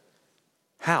that.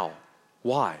 How?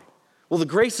 Why? Well, the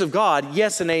grace of God,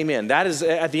 yes and amen. That is,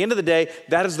 at the end of the day,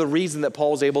 that is the reason that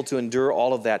Paul was able to endure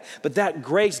all of that. But that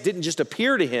grace didn't just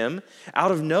appear to him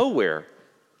out of nowhere.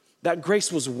 That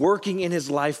grace was working in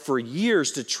his life for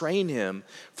years to train him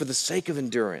for the sake of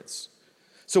endurance.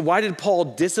 So why did Paul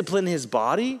discipline his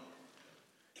body?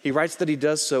 He writes that he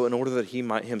does so in order that he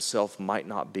himself might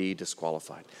not be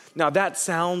disqualified. Now that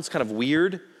sounds kind of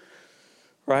weird,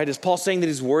 right? Is Paul saying that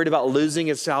he's worried about losing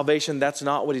his salvation? That's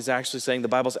not what he's actually saying. The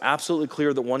Bible's absolutely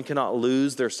clear that one cannot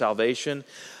lose their salvation.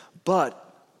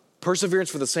 But perseverance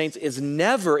for the saints is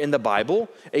never in the Bible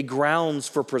a grounds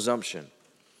for presumption.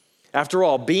 After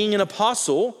all, being an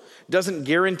apostle doesn't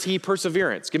guarantee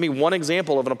perseverance. Give me one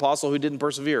example of an apostle who didn't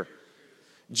persevere.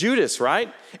 Judas,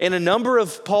 right? And a number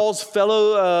of Paul's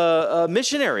fellow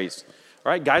missionaries,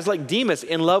 right? Guys like Demas,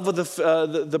 in love with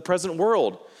the present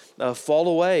world, fall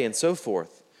away and so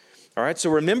forth. All right, so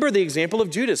remember the example of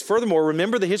Judas. Furthermore,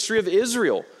 remember the history of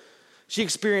Israel. She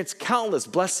experienced countless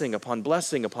blessing upon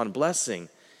blessing upon blessing.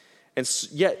 And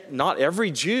yet not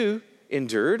every Jew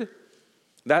endured.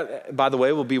 That, by the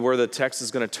way, will be where the text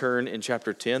is going to turn in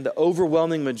chapter 10. The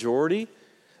overwhelming majority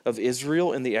of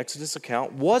Israel in the Exodus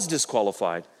account was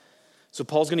disqualified. So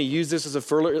Paul's going to use this as a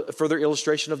further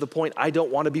illustration of the point. I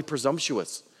don't want to be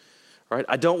presumptuous, right?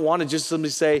 I don't want to just simply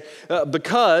say,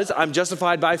 because I'm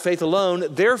justified by faith alone,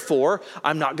 therefore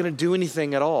I'm not going to do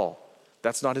anything at all.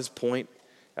 That's not his point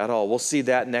at all. We'll see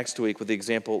that next week with the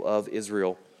example of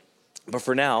Israel. But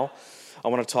for now, I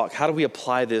want to talk, how do we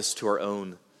apply this to our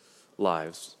own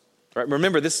lives? Right?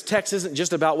 Remember, this text isn't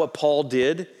just about what Paul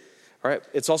did, right?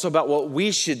 It's also about what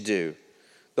we should do.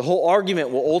 The whole argument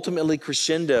will ultimately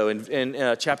crescendo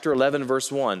in chapter 11,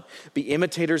 verse 1. Be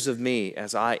imitators of me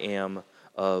as I am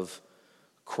of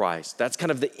Christ. That's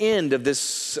kind of the end of this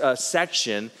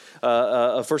section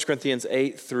of 1 Corinthians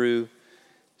 8 through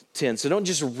 10. So don't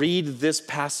just read this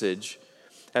passage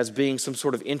as being some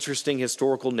sort of interesting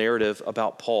historical narrative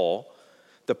about Paul.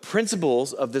 The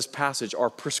principles of this passage are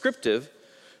prescriptive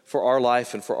for our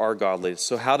life and for our godliness.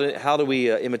 So how do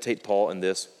we imitate Paul in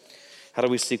this? How do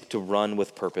we seek to run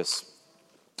with purpose?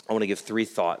 I want to give 3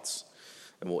 thoughts,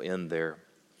 and we'll end there.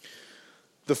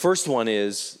 The first one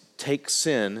is take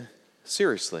sin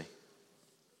seriously.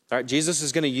 All right, Jesus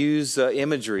is going to use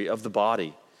imagery of the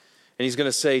body, and he's going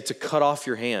to say to cut off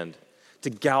your hand, to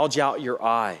gouge out your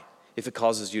eye if it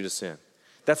causes you to sin.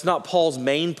 That's not Paul's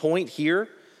main point here,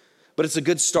 but it's a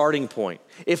good starting point.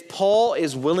 If Paul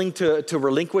is willing to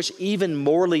relinquish even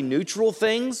morally neutral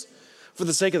things for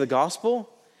the sake of the gospel,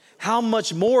 how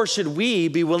much more should we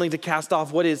be willing to cast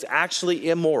off what is actually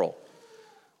immoral,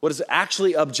 what is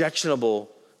actually objectionable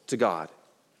to God?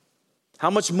 How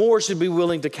much more should we be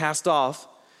willing to cast off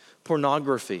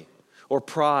pornography or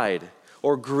pride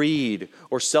or greed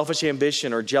or selfish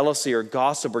ambition or jealousy or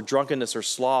gossip or drunkenness or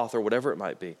sloth or whatever it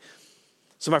might be?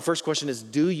 So my first question is,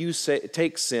 do you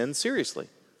take sin seriously?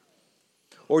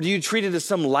 Or do you treat it as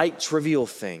some light, trivial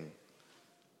thing?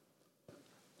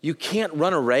 You can't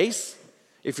run a race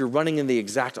if you're running in the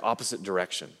exact opposite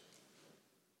direction.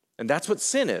 And that's what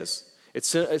sin is.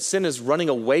 Sin is running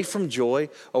away from joy,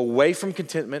 away from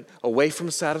contentment, away from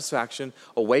satisfaction,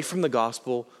 away from the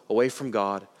gospel, away from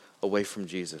God, away from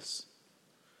Jesus.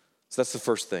 So that's the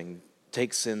first thing.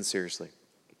 Take sin seriously.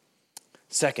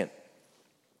 Second,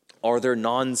 are there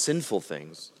non-sinful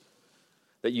things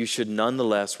that you should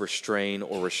nonetheless restrain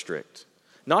or restrict?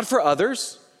 Not for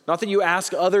others, not that you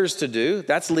ask others to do,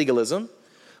 that's legalism,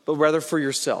 but rather for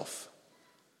yourself.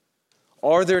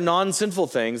 Are there non-sinful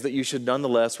things that you should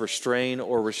nonetheless restrain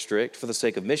or restrict for the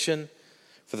sake of mission,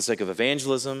 for the sake of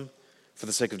evangelism, for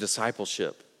the sake of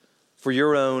discipleship, for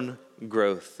your own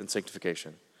growth and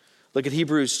sanctification. Look at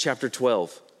Hebrews chapter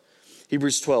 12.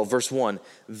 Hebrews 12, verse 1.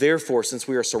 Therefore, since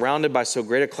we are surrounded by so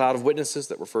great a cloud of witnesses,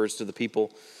 that refers to the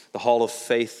people, the hall of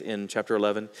faith in chapter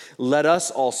 11, let us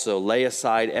also lay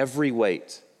aside every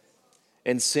weight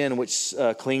and sin which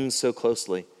clings so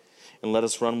closely, and let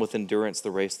us run with endurance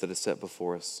the race that is set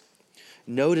before us.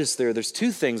 Notice there's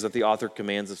two things that the author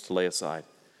commands us to lay aside.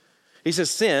 He says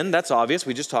sin, that's obvious,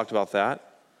 we just talked about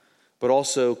that, but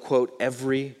also, quote,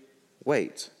 every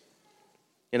weight.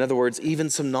 In other words, even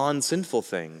some non-sinful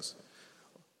things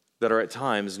that are at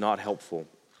times not helpful.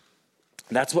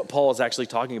 That's what Paul is actually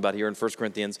talking about here in 1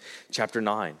 Corinthians chapter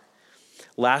 9.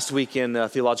 Last week in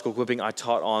Theological Equipping, I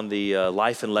taught on the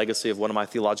life and legacy of one of my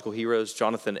theological heroes,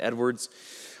 Jonathan Edwards.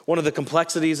 One of the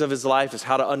complexities of his life is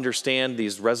how to understand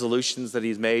these resolutions that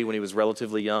he's made when he was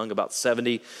relatively young, about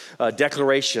 70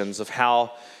 declarations of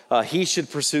how he should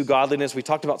pursue godliness. We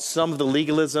talked about some of the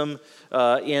legalism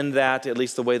in that, at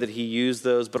least the way that he used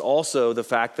those, but also the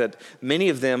fact that many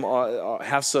of them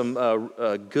have some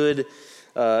good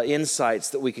insights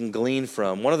that we can glean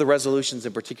from. One of the resolutions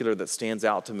in particular that stands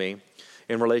out to me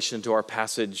in relation to our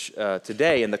passage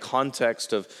today in the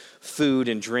context of food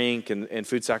and drink and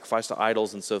food sacrificed to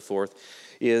idols and so forth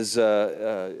is,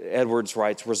 Edwards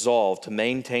writes, resolve to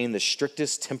maintain the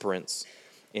strictest temperance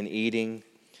in eating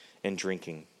and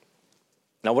drinking.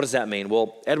 Now, what does that mean?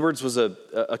 Well, Edwards was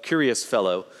a curious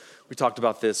fellow. We talked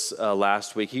about this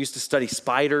last week. He used to study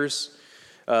spiders.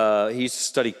 He used to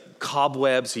study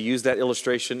cobwebs. He used that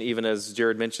illustration, even as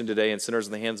Jared mentioned today, in Sinners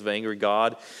in the Hands of an Angry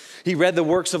God. He read the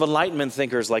works of Enlightenment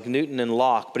thinkers like Newton and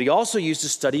Locke, but he also used to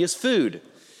study his food.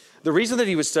 The reason that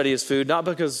he would study his food, not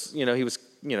because he was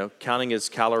counting his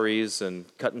calories and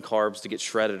cutting carbs to get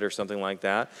shredded or something like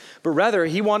that, but rather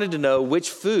he wanted to know which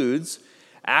foods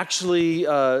actually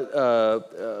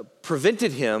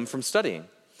prevented him from studying,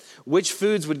 which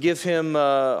foods would give him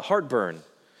heartburn,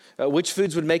 which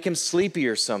foods would make him sleepy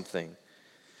or something.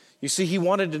 You see, he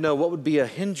wanted to know what would be a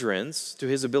hindrance to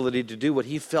his ability to do what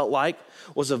he felt like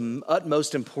was of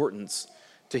utmost importance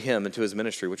to him and to his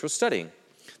ministry, which was studying.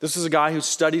 This is a guy who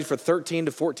studied for 13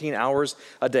 to 14 hours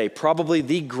a day, probably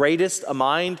the greatest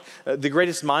mind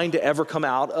to ever come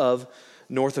out of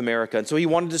North America. And so he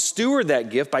wanted to steward that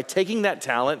gift by taking that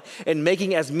talent and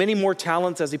making as many more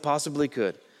talents as he possibly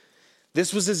could.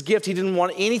 This was his gift. He didn't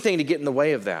want anything to get in the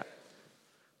way of that.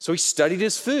 So he studied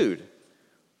his food.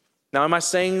 Now, am I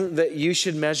saying that you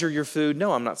should measure your food?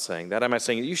 No, I'm not saying that. Am I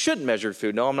saying that you shouldn't measure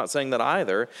food? No, I'm not saying that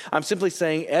either. I'm simply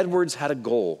saying Edwards had a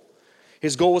goal.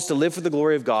 His goal was to live for the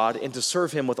glory of God and to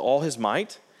serve him with all his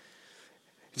might,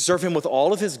 to serve him with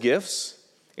all of his gifts.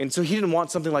 And so he didn't want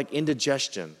something like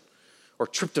indigestion or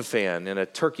tryptophan in a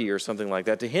turkey or something like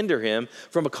that to hinder him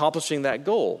from accomplishing that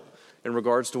goal in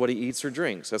regards to what he eats or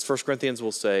drinks. As 1 Corinthians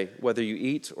will say, whether you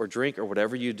eat or drink or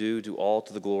whatever you do, do all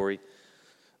to the glory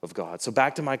of God. So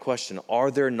back to my question, are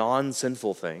there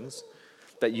non-sinful things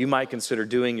that you might consider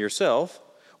doing yourself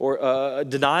or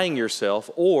denying yourself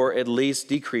or at least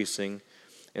decreasing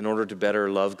in order to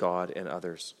better love God and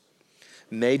others?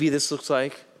 Maybe this looks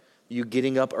like you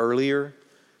getting up earlier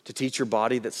to teach your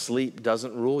body that sleep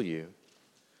doesn't rule you.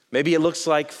 Maybe it looks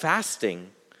like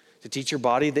fasting to teach your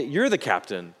body that you're the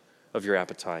captain of your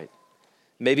appetite.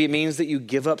 Maybe it means that you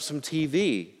give up some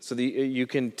TV so that you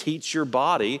can teach your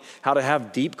body how to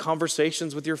have deep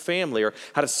conversations with your family or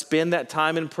how to spend that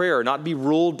time in prayer or not be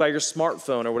ruled by your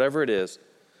smartphone or whatever it is.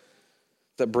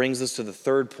 That brings us to the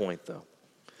third point, though.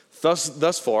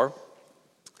 Thus far,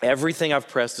 everything I've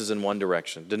pressed is in one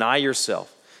direction. Deny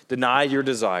yourself. Deny your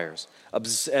desires.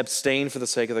 Abstain for the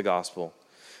sake of the gospel.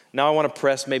 Now I want to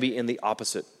press maybe in the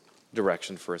opposite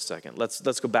direction for a second.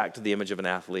 Let's go back to the image of an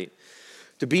athlete.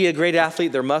 To be a great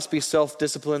athlete, there must be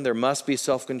self-discipline, there must be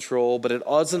self-control, but it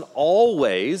doesn't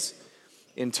always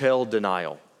entail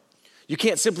denial. You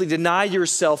can't simply deny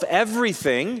yourself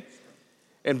everything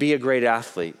and be a great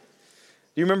athlete.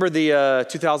 Do you remember the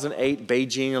 2008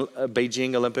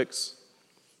 Beijing Olympics?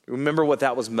 You remember what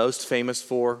that was most famous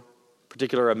for? A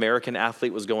particular American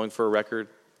athlete was going for a record.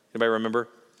 Anybody remember?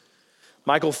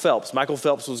 Michael Phelps. Michael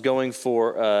Phelps was going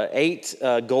for 8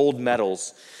 gold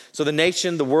medals. So the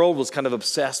nation, the world was kind of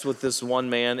obsessed with this one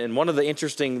man. And one of the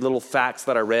interesting little facts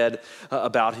that I read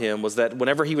about him was that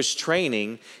whenever he was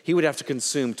training, he would have to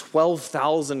consume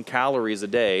 12,000 calories a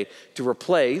day to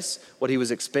replace what he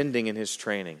was expending in his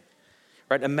training.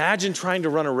 Right? Imagine trying to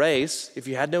run a race if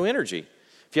you had no energy,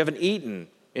 if you haven't eaten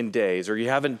in days or you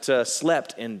haven't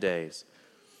slept in days.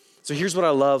 So here's what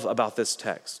I love about this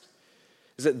text,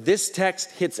 is that this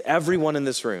text hits everyone in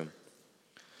this room.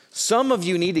 Some of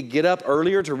you need to get up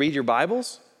earlier to read your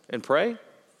Bibles and pray.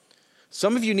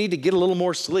 Some of you need to get a little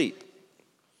more sleep.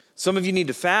 Some of you need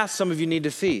to fast. Some of you need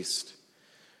to feast.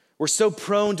 We're so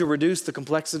prone to reduce the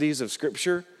complexities of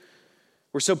Scripture.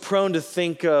 We're so prone to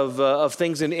think of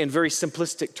things in very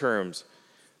simplistic terms.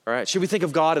 All right, should we think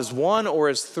of God as one or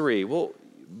as three? Well,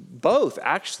 both,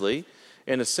 actually,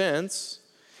 in a sense.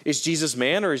 Is Jesus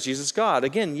man or is Jesus God?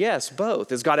 Again, yes,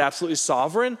 both. Is God absolutely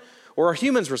sovereign, or are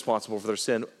humans responsible for their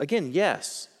sin? Again,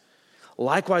 yes.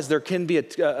 Likewise, there can be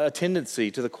a tendency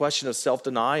to the question of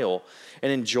self-denial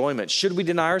and enjoyment. Should we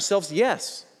deny ourselves?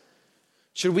 Yes.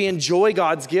 Should we enjoy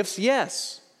God's gifts?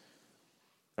 Yes.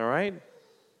 All right?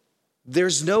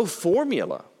 There's no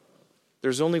formula.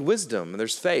 There's only wisdom, and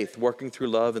there's faith working through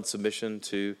love and submission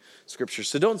to Scripture.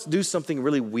 So don't do something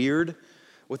really weird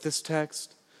with this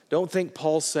text. Don't think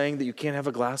Paul's saying that you can't have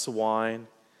a glass of wine,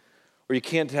 or you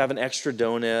can't have an extra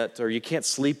donut, or you can't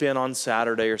sleep in on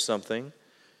Saturday or something.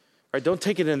 Right? Don't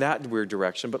take it in that weird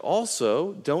direction, but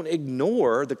also don't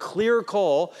ignore the clear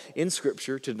call in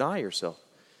Scripture to deny yourself,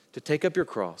 to take up your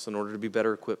cross in order to be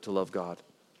better equipped to love God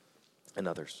and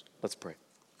others. Let's pray.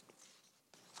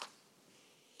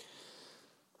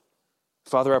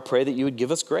 Father, I pray that you would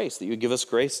give us grace, that you would give us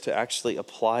grace to actually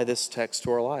apply this text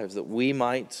to our lives, that we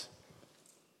might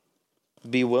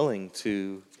be willing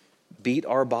to beat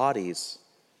our bodies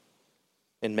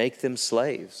and make them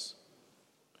slaves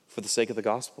for the sake of the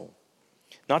gospel.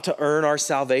 Not to earn our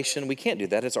salvation. We can't do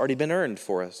that. It's already been earned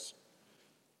for us.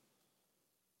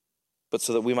 But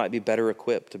so that we might be better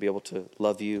equipped to be able to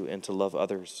love you and to love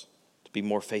others, to be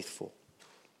more faithful.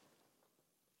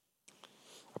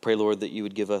 I pray, Lord, that you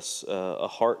would give us a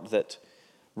heart that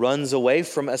runs away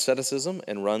from asceticism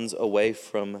and runs away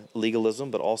from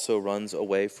legalism, but also runs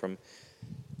away from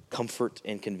comfort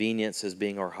and convenience as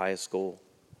being our highest goal.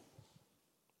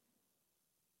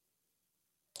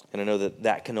 And I know that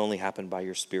that can only happen by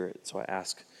your Spirit. So I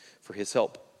ask for his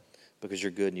help because you're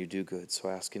good and you do good. So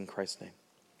I ask in Christ's name.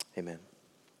 Amen.